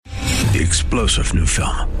the explosive new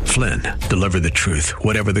film, Flynn, Deliver the Truth,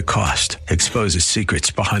 Whatever the Cost, exposes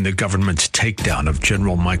secrets behind the government's takedown of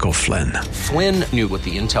General Michael Flynn. Flynn knew what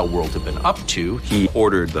the intel world had been up to. He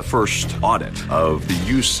ordered the first audit of the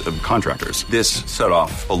use of contractors. This set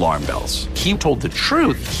off alarm bells. He told the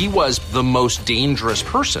truth. He was the most dangerous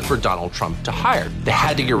person for Donald Trump to hire. They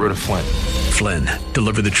had to get rid of Flynn. Flynn,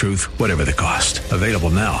 Deliver the Truth, Whatever the Cost. Available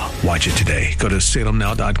now. Watch it today. Go to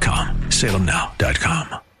salemnow.com.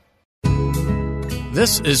 salemnow.com.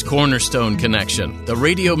 This is Cornerstone Connection, the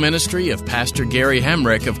radio ministry of Pastor Gary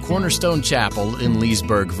Hemrick of Cornerstone Chapel in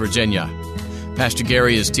Leesburg, Virginia. Pastor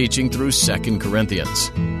Gary is teaching through 2 Corinthians.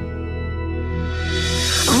 Real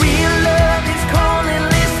love is calling,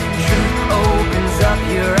 listen, truth opens up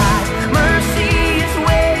your eyes. Mercy is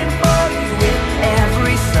waiting for you with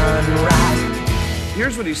every sunrise.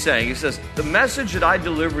 Here's what he's saying. He says, the message that I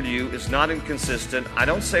deliver to you is not inconsistent. I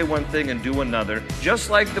don't say one thing and do another. Just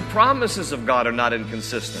like the promises of God are not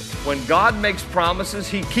inconsistent. When God makes promises,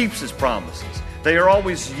 he keeps his promises. They are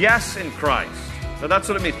always yes in Christ. So that's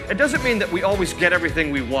what it means. It doesn't mean that we always get everything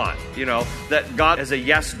we want, that God is a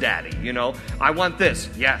yes daddy, I want this,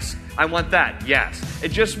 yes. I want that, yes.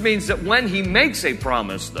 It just means that when he makes a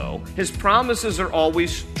promise, though, his promises are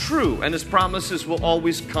always true, and his promises will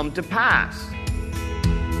always come to pass.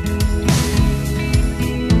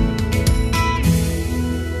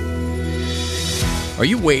 Are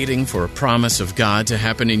you waiting for a promise of God to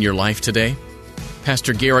happen in your life today?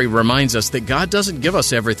 Pastor Gary reminds us that God doesn't give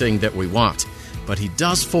us everything that we want, but he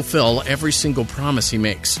does fulfill every single promise he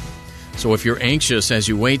makes. So if you're anxious as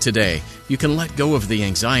you wait today, you can let go of the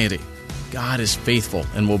anxiety. God is faithful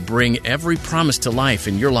and will bring every promise to life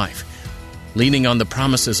in your life. Leaning on the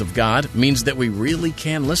promises of God means that we really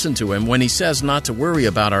can listen to him when he says not to worry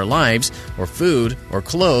about our lives or food or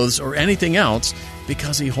clothes or anything else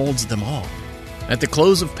because he holds them all. At the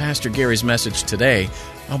close of Pastor Gary's message today,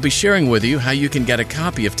 I'll be sharing with you how you can get a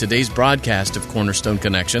copy of today's broadcast of Cornerstone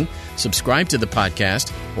Connection, subscribe to the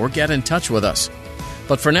podcast, or get in touch with us.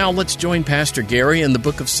 But for now, let's join Pastor Gary in the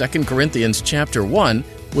book of 2 Corinthians chapter 1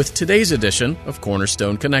 with today's edition of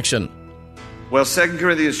Cornerstone Connection. Well, 2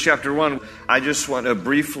 Corinthians chapter 1, I just want to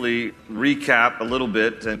briefly recap a little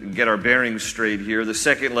bit and get our bearings straight here. The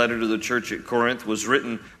second letter to the church at Corinth was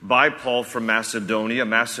written by Paul from Macedonia.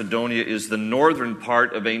 Macedonia is the northern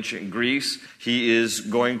part of ancient Greece. He is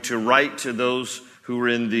going to write to those who were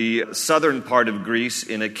in the southern part of Greece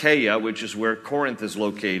in Achaia, which is where Corinth is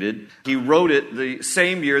located. He wrote it the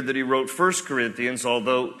same year that he wrote 1 Corinthians,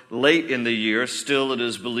 although late in the year. Still, it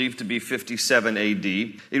is believed to be 57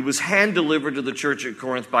 A.D. It was hand-delivered to the church at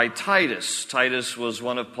Corinth by Titus. Titus was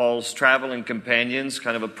one of Paul's traveling companions,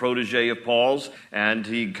 kind of a protege of Paul's, and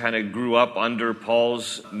he kind of grew up under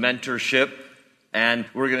Paul's mentorship. And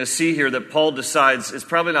we're going to see here that Paul decides it's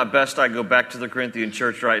probably not best I go back to the Corinthian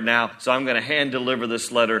church right now, so I'm going to hand deliver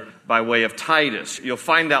this letter by way of Titus. You'll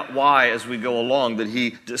find out why as we go along, that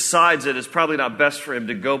he decides that it's probably not best for him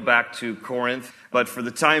to go back to Corinth, but for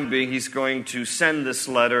the time being, he's going to send this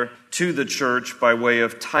letter to the church by way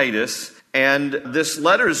of Titus. And this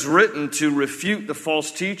letter is written to refute the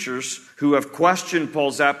false teachers who have questioned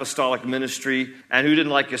Paul's apostolic ministry and who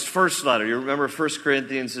didn't like his first letter. You remember 1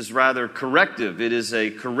 Corinthians is rather corrective. It is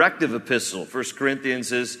a corrective epistle. 1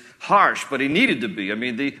 Corinthians is harsh, but he needed to be. I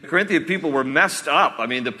mean, the Corinthian people were messed up. I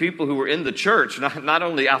mean, the people who were in the church, not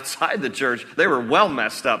only outside the church, they were well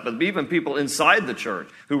messed up, but even people inside the church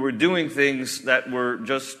who were doing things that were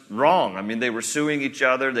just wrong. I mean, they were suing each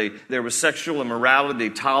other. There was sexual immorality.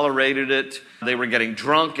 They tolerated it. They were getting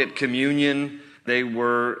drunk at communion. They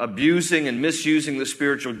were abusing and misusing the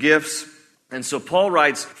spiritual gifts. And so Paul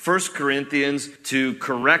writes 1 Corinthians to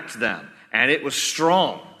correct them. And it was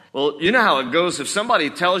strong. Well, you know how it goes. If somebody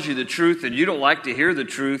tells you the truth and you don't like to hear the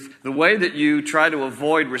truth, the way that you try to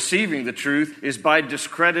avoid receiving the truth is by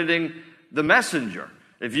discrediting the messenger.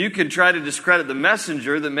 If you can try to discredit the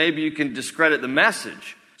messenger, then maybe you can discredit the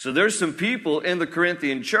message. So there's some people in the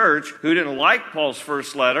Corinthian church who didn't like Paul's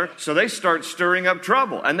first letter, so they start stirring up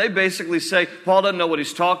trouble. And they basically say, Paul doesn't know what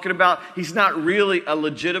he's talking about. He's not really a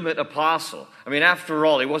legitimate apostle. I mean, after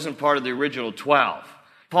all, he wasn't part of the original 12.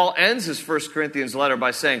 Paul ends his 1 Corinthians letter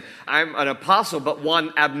by saying, I'm an apostle, but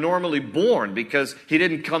one abnormally born, because he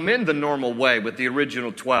didn't come in the normal way with the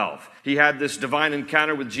original 12. He had this divine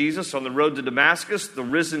encounter with Jesus on the road to Damascus. The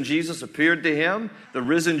risen Jesus appeared to him. The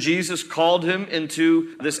risen Jesus called him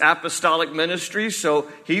into this apostolic ministry. So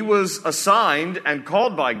he was assigned and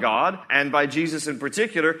called by God and by Jesus in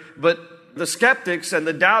particular. But the skeptics and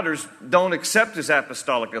the doubters don't accept his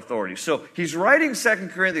apostolic authority. So he's writing 2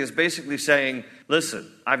 Corinthians basically saying,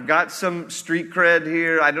 listen, I've got some street cred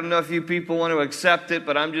here. I don't know if you people want to accept it,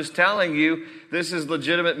 but I'm just telling you, this is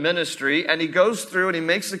legitimate ministry. And he goes through and he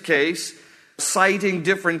makes a case citing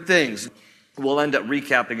different things. We'll end up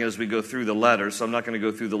recapping it as we go through the letter, so I'm not going to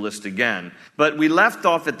go through the list again. But we left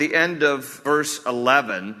off at the end of verse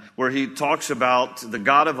 11, where he talks about the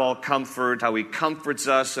God of all comfort, how he comforts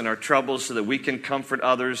us in our troubles so that we can comfort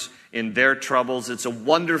others in their troubles. It's a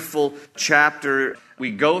wonderful chapter.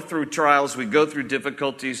 We go through trials, we go through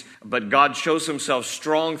difficulties, but God shows himself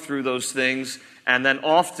strong through those things, and then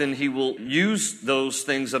often he will use those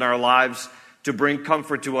things in our lives to bring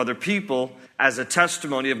comfort to other people as a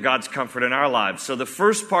testimony of God's comfort in our lives. So the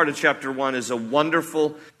first part of chapter 1 is a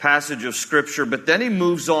wonderful passage of Scripture, but then he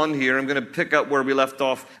moves on here. I'm going to pick up where we left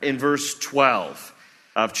off in verse 12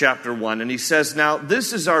 of chapter 1. And he says, now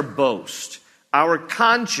this is our boast. Our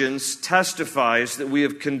conscience testifies that we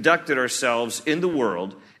have conducted ourselves in the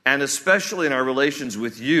world, and especially in our relations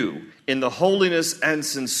with you, in the holiness and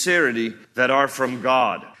sincerity that are from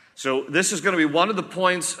God. So this is going to be one of the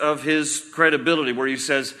points of his credibility where he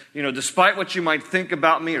says, despite what you might think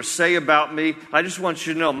about me or say about me, I just want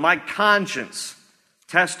you to know my conscience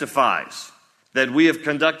testifies that we have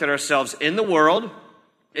conducted ourselves in the world,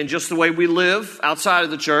 in just the way we live outside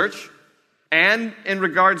of the church, and in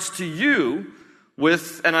regards to you,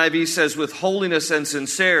 with, NIV says, with holiness and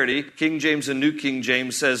sincerity. King James and New King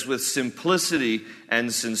James says with simplicity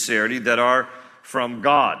and sincerity that are from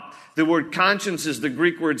God. The word conscience is the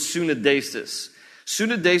Greek word sunadesis.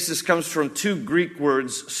 Sunadesis comes from two Greek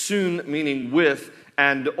words, sun meaning with,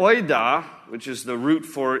 and oida, which is the root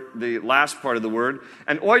for the last part of the word,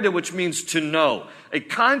 and oida, which means to know. A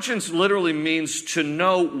conscience literally means to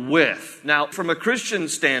know with. Now, from a Christian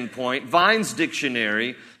standpoint, Vine's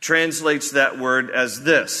dictionary translates that word as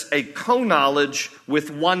this: a co-knowledge with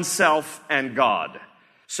oneself and God.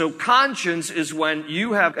 So conscience is when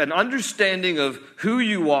you have an understanding of who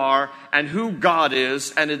you are and who God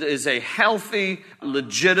is, and it is a healthy,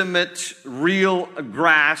 legitimate, real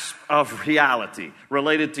grasp of reality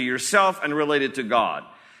related to yourself and related to God.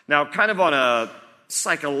 Now, kind of on a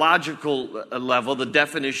psychological level, the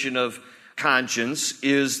definition of conscience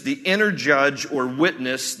is the inner judge or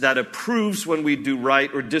witness that approves when we do right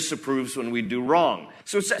or disapproves when we do wrong.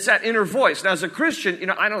 So it's that inner voice. Now, as a Christian,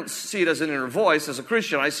 I don't see it as an inner voice. As a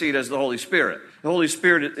Christian, I see it as the Holy Spirit. The Holy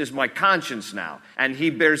Spirit is my conscience now, and he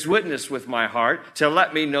bears witness with my heart to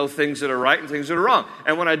let me know things that are right and things that are wrong.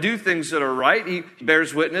 And when I do things that are right, he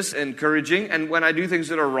bears witness, encouraging, and when I do things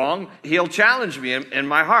that are wrong, he'll challenge me in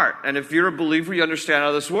my heart. And if you're a believer, you understand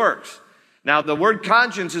how this works. Now, the word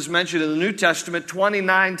conscience is mentioned in the New Testament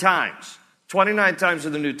 29 times. 29 times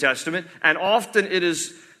in the New Testament, and often it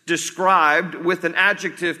is described with an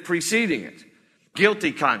adjective preceding it.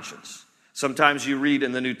 Guilty conscience. Sometimes you read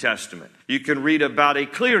in the New Testament. You can read about a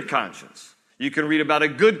clear conscience. You can read about a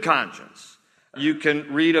good conscience. You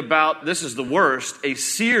can read about, this is the worst, a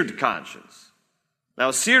seared conscience. Now,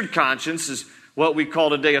 a seared conscience is what we call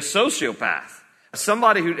today a sociopath.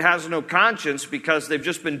 Somebody who has no conscience because they've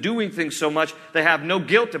just been doing things so much, they have no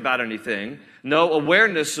guilt about anything, no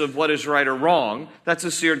awareness of what is right or wrong. That's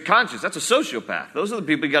a seared conscience. That's a sociopath. Those are the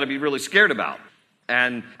people you got to be really scared about.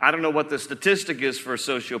 And I don't know what the statistic is for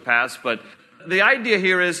sociopaths, but the idea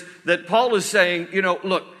here is that Paul is saying,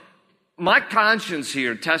 look, my conscience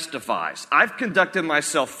here testifies. I've conducted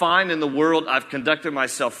myself fine in the world. I've conducted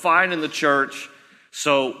myself fine in the church.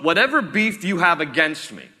 So whatever beef you have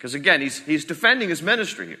against me, because again, he's defending his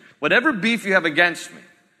ministry here. Whatever beef you have against me,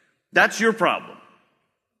 that's your problem.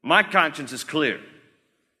 My conscience is clear.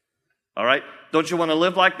 All right? Don't you want to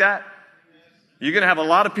live like that? You're going to have a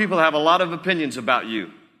lot of people that have a lot of opinions about you.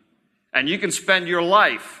 And you can spend your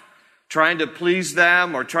life trying to please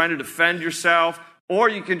them or trying to defend yourself. Or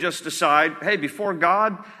you can just decide, hey, before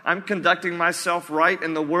God, I'm conducting myself right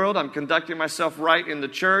in the world. I'm conducting myself right in the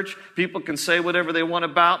church. People can say whatever they want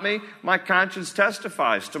about me. My conscience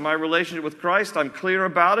testifies to my relationship with Christ. I'm clear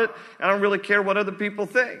about it. I don't really care what other people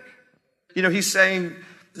think. He's saying,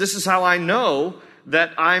 this is how I know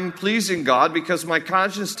that I'm pleasing God, because my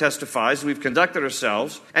conscience testifies we've conducted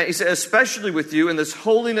ourselves. And he said, especially with you in this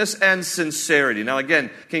holiness and sincerity. Now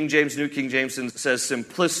again, King James, New King James says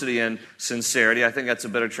simplicity and sincerity. I think that's a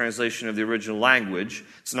better translation of the original language.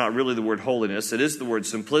 It's not really the word holiness. It is the word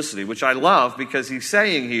simplicity, which I love because he's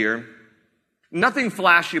saying here, nothing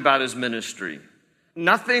flashy about his ministry.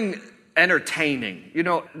 Nothing entertaining.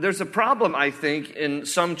 There's a problem, I think, in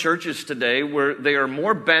some churches today where they are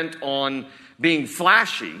more bent on being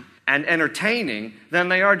flashy and entertaining than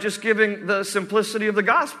they are just giving the simplicity of the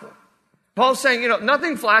gospel. Paul's saying,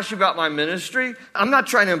 nothing flashy about my ministry. I'm not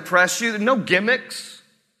trying to impress you. No gimmicks,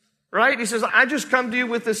 right? He says, I just come to you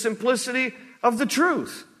with the simplicity of the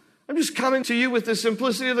truth. I'm just coming to you with the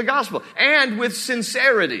simplicity of the gospel and with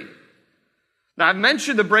sincerity. Now, I've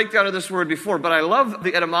mentioned the breakdown of this word before, but I love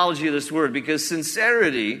the etymology of this word because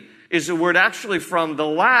sincerity is a word actually from the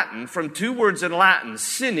Latin, from two words in Latin,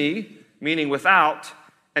 sine, meaning without,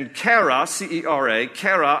 and cera, C-E-R-A,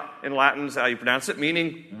 cera in Latin is how you pronounce it,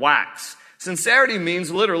 meaning wax. Sincerity means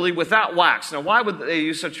literally without wax. Now, why would they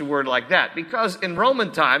use such a word like that? Because in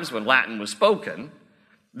Roman times, when Latin was spoken,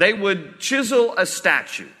 they would chisel a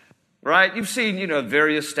statue, right? You've seen,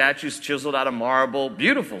 various statues chiseled out of marble,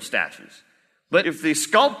 beautiful statues. But if the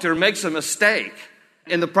sculptor makes a mistake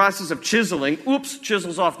in the process of chiseling,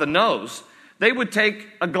 chisels off the nose, they would take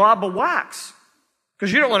a glob of wax.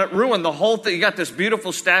 Because you don't want to ruin the whole thing. You got this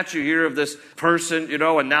beautiful statue here of this person,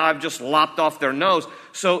 and now I've just lopped off their nose.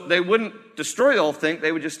 So they wouldn't destroy the whole thing.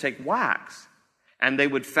 They would just take wax. And they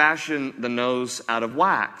would fashion the nose out of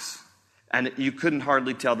wax. And you couldn't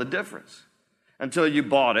hardly tell the difference until you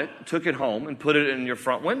bought it, took it home, and put it in your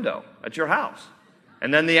front window at your house.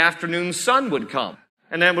 And then the afternoon sun would come.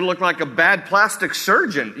 And then it would look like a bad plastic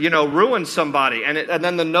surgeon, ruin somebody. And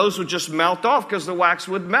then the nose would just melt off because the wax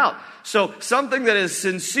would melt. So something that is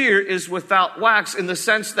sincere is without wax in the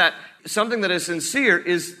sense that something that is sincere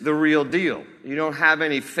is the real deal. You don't have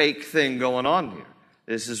any fake thing going on here.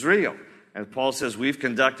 This is real. And Paul says we've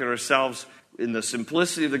conducted ourselves in the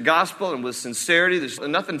simplicity of the gospel and with sincerity. There's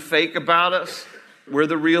nothing fake about us. We're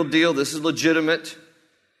the real deal. This is legitimate.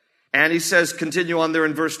 And he says, continue on there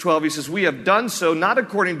in verse 12, he says, we have done so not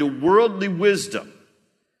according to worldly wisdom,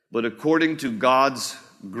 but according to God's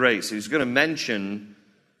grace. He's going to mention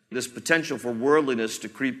this potential for worldliness to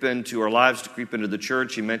creep into our lives, to creep into the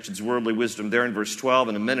church. He mentions worldly wisdom there in verse 12.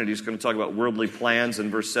 In a minute, he's going to talk about worldly plans in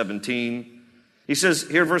verse 17. He says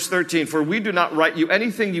here, verse 13, for we do not write you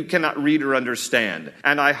anything you cannot read or understand.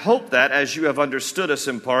 And I hope that as you have understood us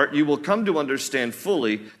in part, you will come to understand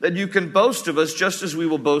fully that you can boast of us just as we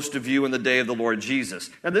will boast of you in the day of the Lord Jesus.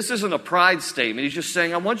 Now, this isn't a pride statement. He's just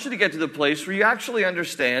saying, I want you to get to the place where you actually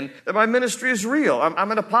understand that my ministry is real.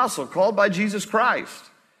 I'm an apostle called by Jesus Christ.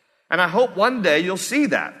 And I hope one day you'll see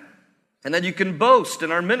that. And that you can boast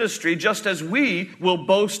in our ministry just as we will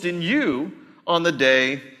boast in you on the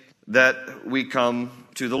day that we come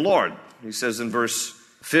to the Lord. He says in verse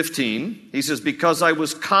 15, he says, because I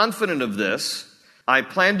was confident of this, I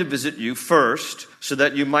planned to visit you first so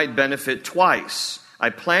that you might benefit twice.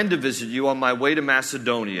 I planned to visit you on my way to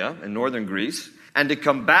Macedonia in northern Greece and to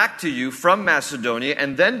come back to you from Macedonia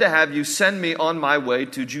and then to have you send me on my way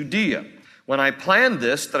to Judea. When I planned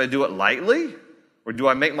this, did I do it lightly? Or do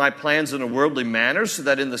I make my plans in a worldly manner so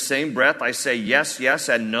that in the same breath I say yes, yes,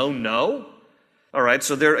 and no, no? All right,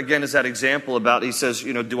 so there again is that example about, he says,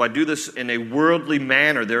 do I do this in a worldly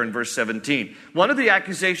manner there in verse 17? One of the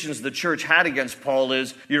accusations the church had against Paul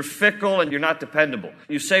is, you're fickle and you're not dependable.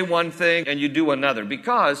 You say one thing and you do another,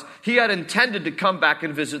 because he had intended to come back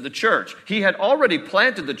and visit the church. He had already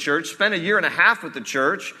planted the church, spent 1.5 years with the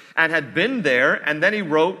church, and had been there, and then he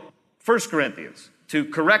wrote 1 Corinthians to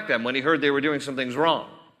correct them when he heard they were doing some things wrong.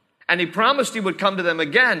 And he promised he would come to them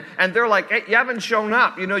again. And they're like, hey, you haven't shown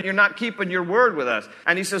up. You're not keeping your word with us.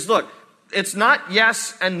 And he says, look, it's not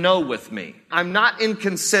yes and no with me. I'm not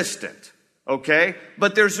inconsistent, okay?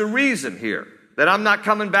 But there's a reason here that I'm not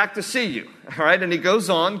coming back to see you, all right? And he goes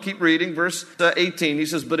on, keep reading, verse 18. He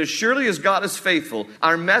says, but as surely as God is faithful,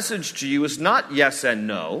 our message to you is not yes and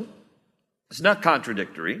no. It's not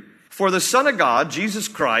contradictory. For the Son of God, Jesus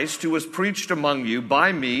Christ, who was preached among you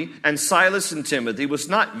by me and Silas and Timothy, was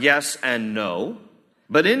not yes and no,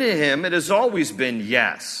 but in him it has always been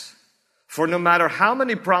yes. For no matter how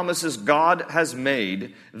many promises God has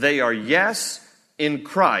made, they are yes in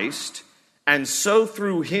Christ, and so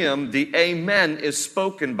through him the amen is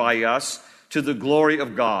spoken by us to the glory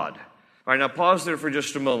of God. All right, now pause there for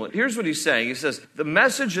just a moment. Here's what he's saying. He says, the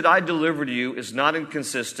message that I deliver to you is not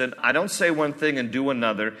inconsistent. I don't say one thing and do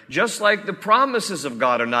another, just like the promises of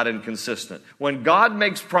God are not inconsistent. When God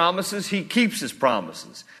makes promises, he keeps his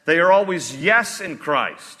promises. They are always yes in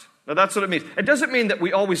Christ. Now that's what it means. It doesn't mean that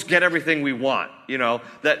we always get everything we want,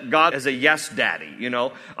 that God is a yes daddy,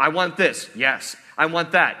 I want this, yes. I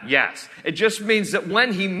want that, yes. It just means that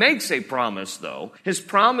when he makes a promise, though, his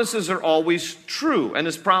promises are always true, and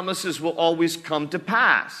his promises will always come to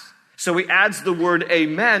pass. So he adds the word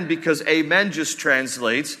amen, because amen just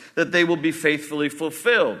translates that they will be faithfully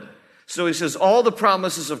fulfilled. So he says all the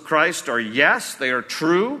promises of Christ are yes, they are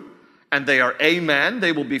true, and they are amen,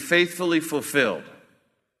 they will be faithfully fulfilled.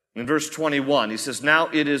 In verse 21, he says, now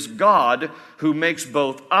it is God who makes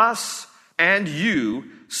both us and you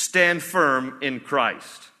stand firm in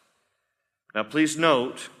Christ. Now, please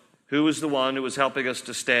note, who is the one who is helping us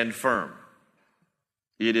to stand firm?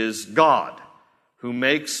 It is God who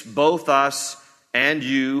makes both us and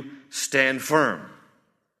you stand firm.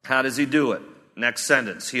 How does he do it? Next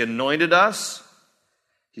sentence. He anointed us.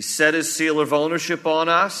 He set his seal of ownership on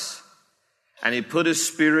us. And he put his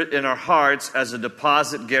Spirit in our hearts as a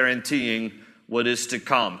deposit guaranteeing what is to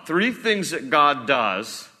come. Three things that God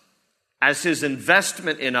does as his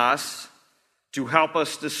investment in us to help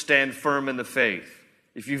us to stand firm in the faith.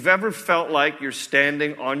 If you've ever felt like you're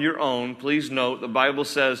standing on your own, please note the Bible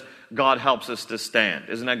says God helps us to stand.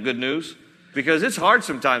 Isn't that good news? Because it's hard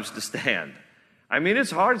sometimes to stand. I mean,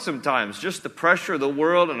 it's hard sometimes. Just the pressure of the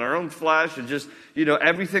world and our own flesh and just,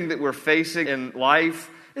 everything that we're facing in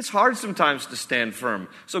life. It's hard sometimes to stand firm.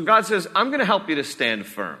 So God says, I'm going to help you to stand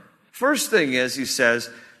firm. First thing is, he says,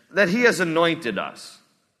 that he has anointed us.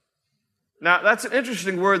 Now, that's an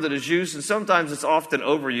interesting word that is used, and sometimes it's often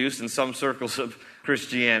overused in some circles of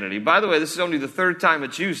Christianity. By the way, this is only the third time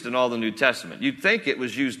it's used in all the New Testament. You'd think it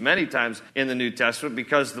was used many times in the New Testament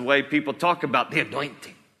because the way people talk about the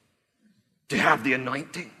anointing. To have the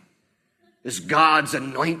anointing is God's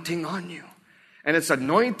anointing on you. And it's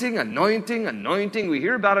anointing, anointing, anointing. We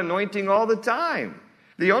hear about anointing all the time.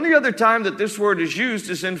 The only other time that this word is used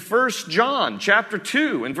is in 1 John chapter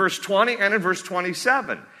 2, in verse 20 and in verse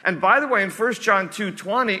 27. And by the way, in 1 John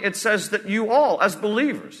 2:20, it says that you all, as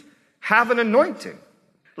believers, have an anointing.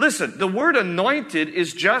 Listen, the word anointed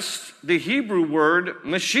is just the Hebrew word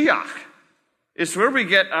Mashiach. It's where we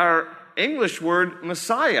get our English word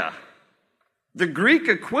Messiah. The Greek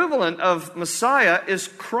equivalent of Messiah is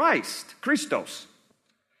Christ, Christos.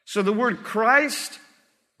 So the word Christ,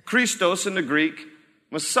 Christos in the Greek,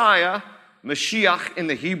 Messiah, Mashiach in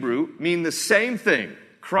the Hebrew, mean the same thing.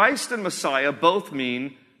 Christ and Messiah both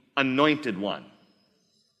mean anointed one.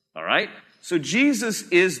 All right? So Jesus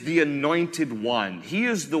is the anointed one. He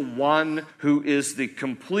is the one who is the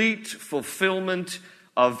complete fulfillment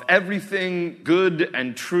of everything good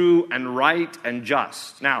and true and right and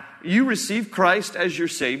just. Now, you receive Christ as your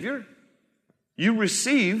Savior. You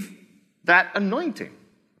receive that anointing.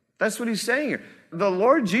 That's what he's saying here. The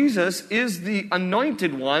Lord Jesus is the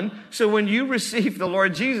anointed one. So when you receive the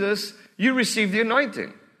Lord Jesus, you receive the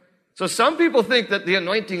anointing. So some people think that the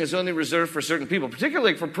anointing is only reserved for certain people,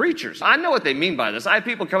 particularly for preachers. I know what they mean by this. I have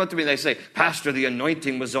people come up to me and they say, Pastor, the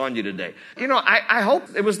anointing was on you today. I hope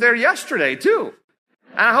it was there yesterday too.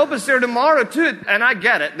 And I hope it's there tomorrow too. And I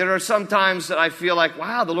get it. There are some times that I feel like,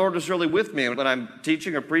 wow, the Lord was really with me when I'm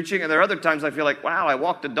teaching or preaching. And there are other times I feel like, wow, I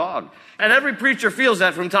walked a dog. And every preacher feels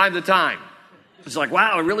that from time to time. It's like,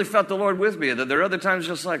 wow, I really felt the Lord with me. And then there are other times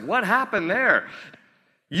just like, what happened there?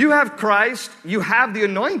 You have Christ. You have the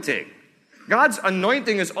anointing. God's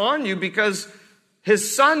anointing is on you because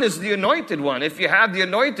his Son is the anointed one. If you have the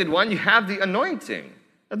anointed one, you have the anointing.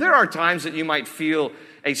 Now, there are times that you might feel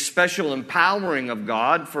a special empowering of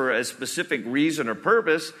God for a specific reason or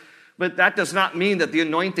purpose, but that does not mean that the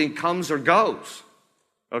anointing comes or goes.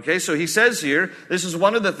 Okay, so he says here, this is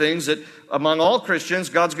one of the things that among all Christians,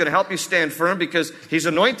 God's going to help you stand firm because he's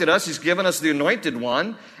anointed us. He's given us the anointed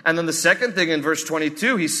one. And then the second thing in verse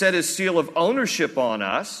 22, he set his seal of ownership on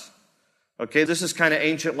us. Okay, this is kind of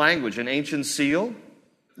ancient language. An ancient seal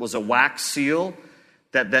was a wax seal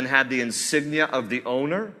that then had the insignia of the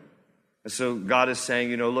owner. And so God is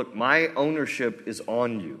saying, look, my ownership is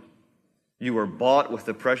on you. You were bought with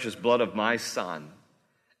the precious blood of my Son.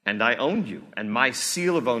 And I own you, and my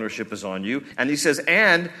seal of ownership is on you. And he says,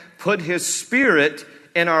 and put his Spirit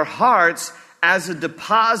in our hearts as a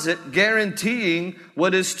deposit guaranteeing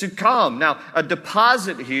what is to come. Now, a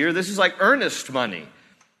deposit here, this is like earnest money.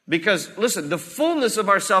 Because, listen, the fullness of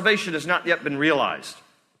our salvation has not yet been realized.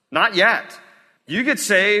 Not yet. You get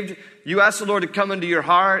saved, you ask the Lord to come into your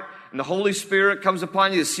heart, and the Holy Spirit comes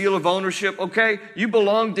upon you, the seal of ownership. Okay, you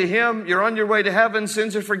belong to him. You're on your way to heaven.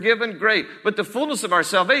 Sins are forgiven. Great. But the fullness of our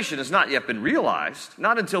salvation has not yet been realized.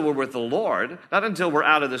 Not until we're with the Lord. Not until we're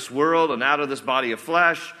out of this world and out of this body of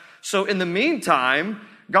flesh. So in the meantime,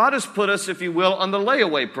 God has put us, if you will, on the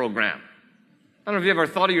layaway program. I don't know if you ever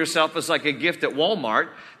thought of yourself as like a gift at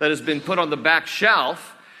Walmart that has been put on the back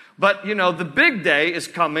shelf. But, the big day is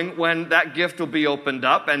coming when that gift will be opened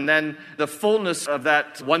up and then the fullness of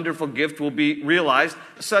that wonderful gift will be realized.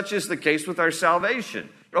 Such is the case with our salvation.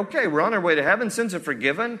 Okay, we're on our way to heaven. Sins are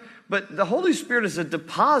forgiven. But the Holy Spirit is a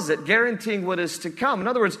deposit guaranteeing what is to come. In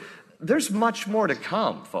other words, there's much more to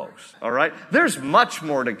come, folks. All right? There's much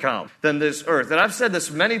more to come than this earth. And I've said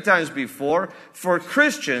this many times before. For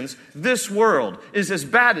Christians, this world is as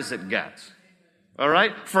bad as it gets. All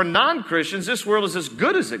right? For non-Christians, this world is as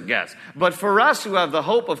good as it gets. But for us who have the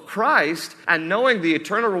hope of Christ and knowing the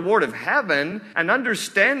eternal reward of heaven and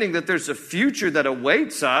understanding that there's a future that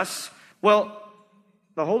awaits us, well,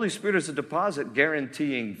 the Holy Spirit is a deposit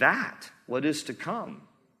guaranteeing that, what is to come.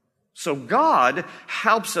 So God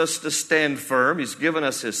helps us to stand firm. He's given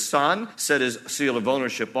us His Son, set His seal of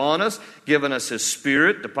ownership on us, given us His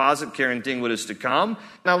Spirit, deposit guaranteeing what is to come.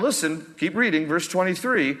 Now listen, keep reading, verse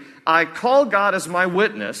 23. I call God as my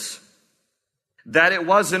witness that it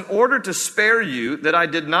was in order to spare you that I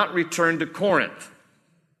did not return to Corinth.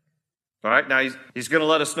 All right, now he's going to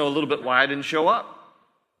let us know a little bit why I didn't show up.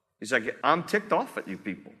 He's like, I'm ticked off at you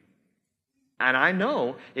people. And I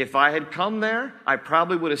know if I had come there, I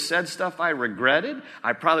probably would have said stuff I regretted.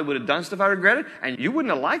 I probably would have done stuff I regretted. And you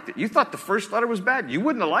wouldn't have liked it. You thought the first letter was bad. You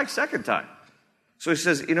wouldn't have liked second time. So he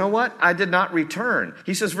says, you know what? I did not return.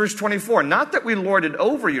 He says, verse 24, not that we lorded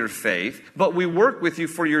over your faith, but we work with you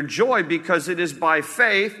for your joy because it is by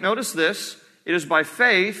faith. Notice this. It is by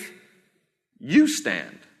faith you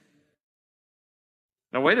stand.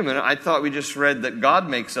 Now wait a minute. I thought we just read that God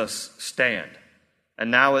makes us stand.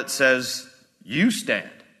 And now it says, you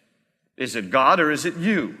stand. Is it God or is it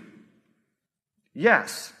you?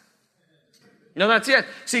 Yes. No, that's it.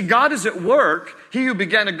 See, God is at work. He who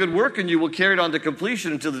began a good work in you will carry it on to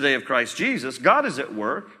completion until the day of Christ Jesus. God is at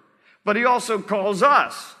work, but He also calls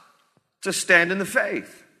us to stand in the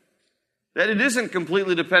faith. That it isn't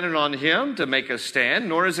completely dependent on Him to make us stand,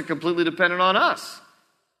 nor is it completely dependent on us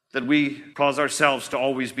that we cause ourselves to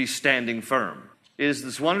always be standing firm. It is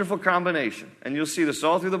this wonderful combination, and you'll see this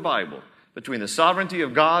all through the Bible, between the sovereignty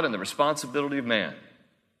of God and the responsibility of man.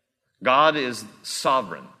 God is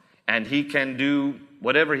sovereign, and He can do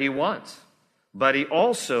whatever He wants. But He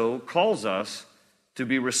also calls us to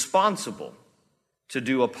be responsible, to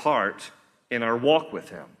do a part in our walk with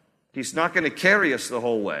Him. He's not going to carry us the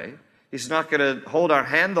whole way. He's not going to hold our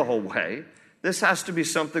hand the whole way. This has to be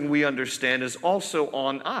something we understand is also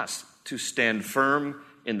on us, to stand firm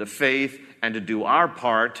in the faith and to do our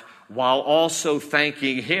part, while also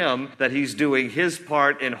thanking Him that He's doing His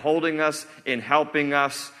part in holding us, in helping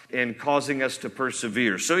us, in causing us to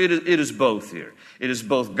persevere. So it is both here. It is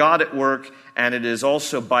both God at work, and it is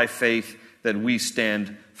also by faith that we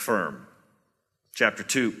stand firm. Chapter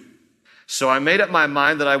 2. So I made up my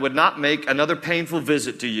mind that I would not make another painful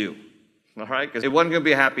visit to you. All right? Because it wasn't going to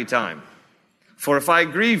be a happy time. For if I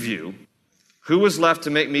grieve you, who was left to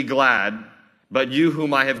make me glad but you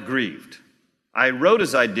whom I have grieved? I wrote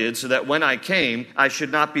as I did so that when I came, I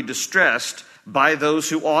should not be distressed by those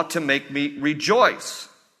who ought to make me rejoice.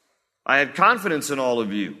 I had confidence in all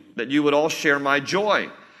of you, that you would all share my joy.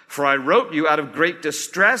 For I wrote you out of great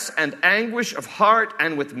distress and anguish of heart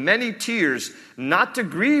and with many tears, not to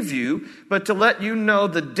grieve you, but to let you know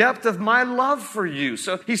the depth of my love for you.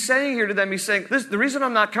 So he's saying here to them, he's saying, the reason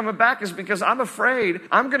I'm not coming back is because I'm afraid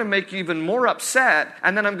I'm going to make you even more upset,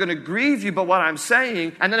 and then I'm going to grieve you by what I'm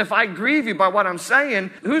saying. And then if I grieve you by what I'm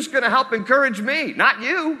saying, who's going to help encourage me? Not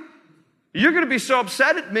you. You're going to be so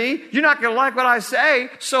upset at me, you're not going to like what I say,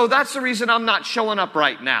 so that's the reason I'm not showing up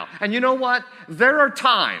right now. And you know what? There are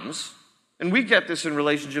times, and we get this in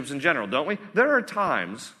relationships in general, don't we? There are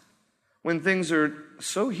times when things are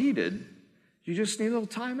so heated, you just need a little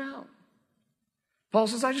time out. Paul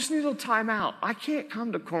says, I just need a little time out. I can't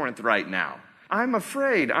come to Corinth right now. I'm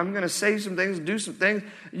afraid I'm going to say some things, do some things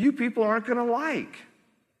you people aren't going to like.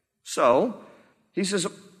 So, he says,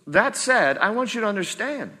 that said, I want you to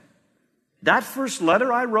understand, that first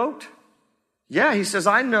letter I wrote, yeah, he says,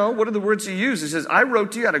 I know. What are the words he used? He says, I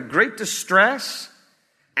wrote to you out of great distress,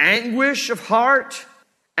 anguish of heart,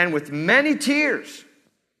 and with many tears.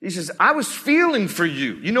 He says, I was feeling for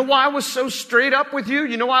you. You know why I was so straight up with you?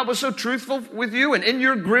 You know why I was so truthful with you and in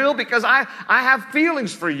your grill? Because I have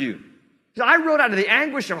feelings for you. I wrote out of the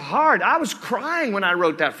anguish of heart. I was crying when I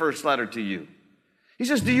wrote that first letter to you. He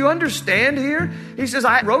says, do you understand here? He says,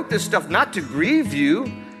 I wrote this stuff not to grieve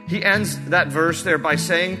you. He ends that verse there by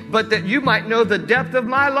saying, but that you might know the depth of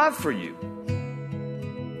my love for you.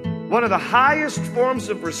 One of the highest forms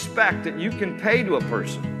of respect that you can pay to a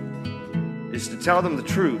person is to tell them the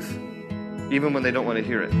truth, even when they don't want to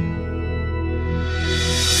hear it. An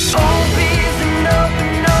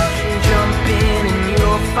open ocean, jump in and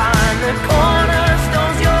you'll find the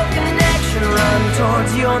cornerstone's your connection. Run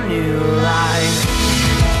towards your new life.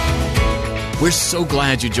 We're so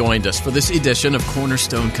glad you joined us for this edition of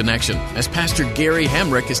Cornerstone Connection as Pastor Gary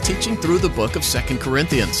Hamrick is teaching through the book of 2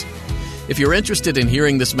 Corinthians. If you're interested in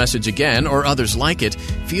hearing this message again or others like it,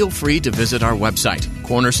 feel free to visit our website,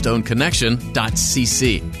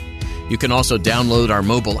 cornerstoneconnection.cc. You can also download our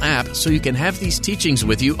mobile app so you can have these teachings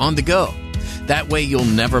with you on the go. That way you'll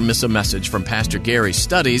never miss a message from Pastor Gary's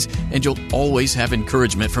studies, and you'll always have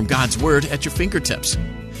encouragement from God's Word at your fingertips.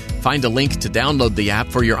 Find a link to download the app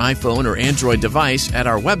for your iPhone or Android device at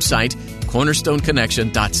our website,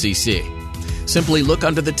 cornerstoneconnection.cc. Simply look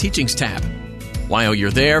under the Teachings tab. While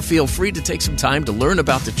you're there, feel free to take some time to learn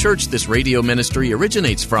about the church this radio ministry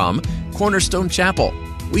originates from, Cornerstone Chapel.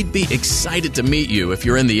 We'd be excited to meet you if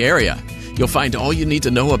you're in the area. You'll find all you need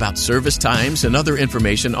to know about service times and other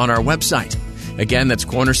information on our website. Again, that's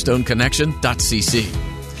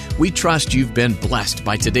cornerstoneconnection.cc. We trust you've been blessed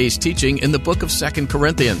by today's teaching in the book of 2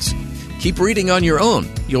 Corinthians. Keep reading on your own.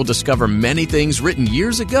 You'll discover many things written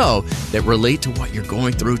years ago that relate to what you're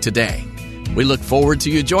going through today. We look forward to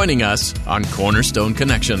you joining us on Cornerstone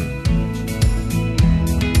Connection.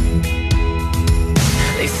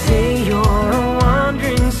 They say you're a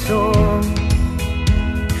wandering soul,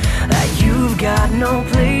 that you've got no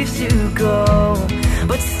place to go,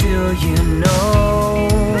 but still you know,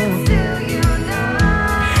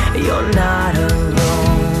 you're not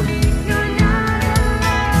alone.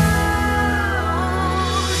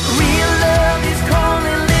 Real love is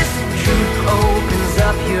calling, listen, truth opens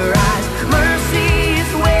up your eyes. Mercy is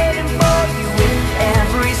waiting for you with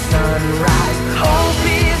every sunrise. Hope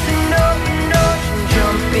is an open ocean,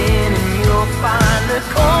 jump in and you'll find the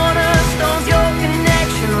cornerstones, your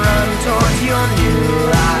connection, run towards your new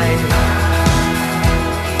life.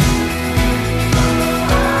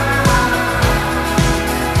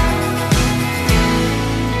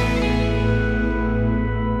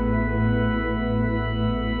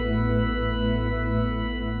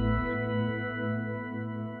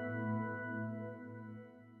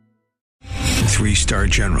 Three-star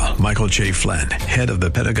General Michael J. Flynn, head of the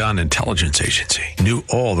Pentagon Intelligence Agency, knew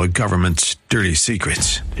all the government's dirty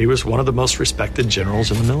secrets. He was one of the most respected generals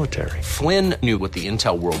in the military. Flynn knew what the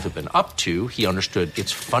intel world had been up to. He understood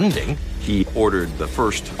its funding. He ordered the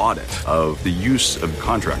first audit of the use of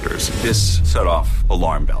contractors. This set off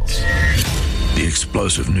alarm bells. The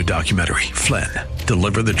explosive new documentary, Flynn,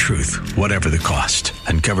 Deliver the Truth, Whatever the Cost,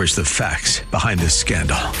 uncovers the facts behind this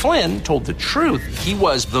scandal. Flynn told the truth. He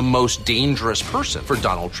was the most dangerous person for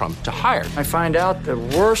Donald Trump to hire. I find out the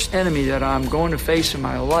worst enemy that I'm going to face in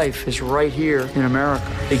my life is right here in America.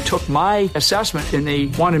 They took my assessment and they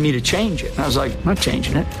wanted me to change it. And I was like, I'm not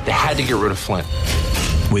changing it. They had to get rid of Flynn.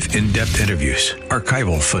 With in-depth interviews,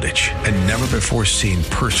 archival footage, and never-before-seen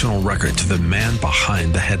personal records of the man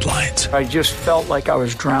behind the headlines. I just felt like I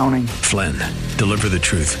was drowning. Flynn, Deliver the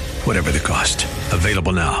Truth, Whatever the Cost.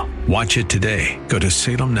 Available now. Watch it today. Go to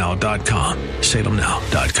salemnow.com.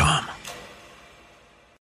 salemnow.com.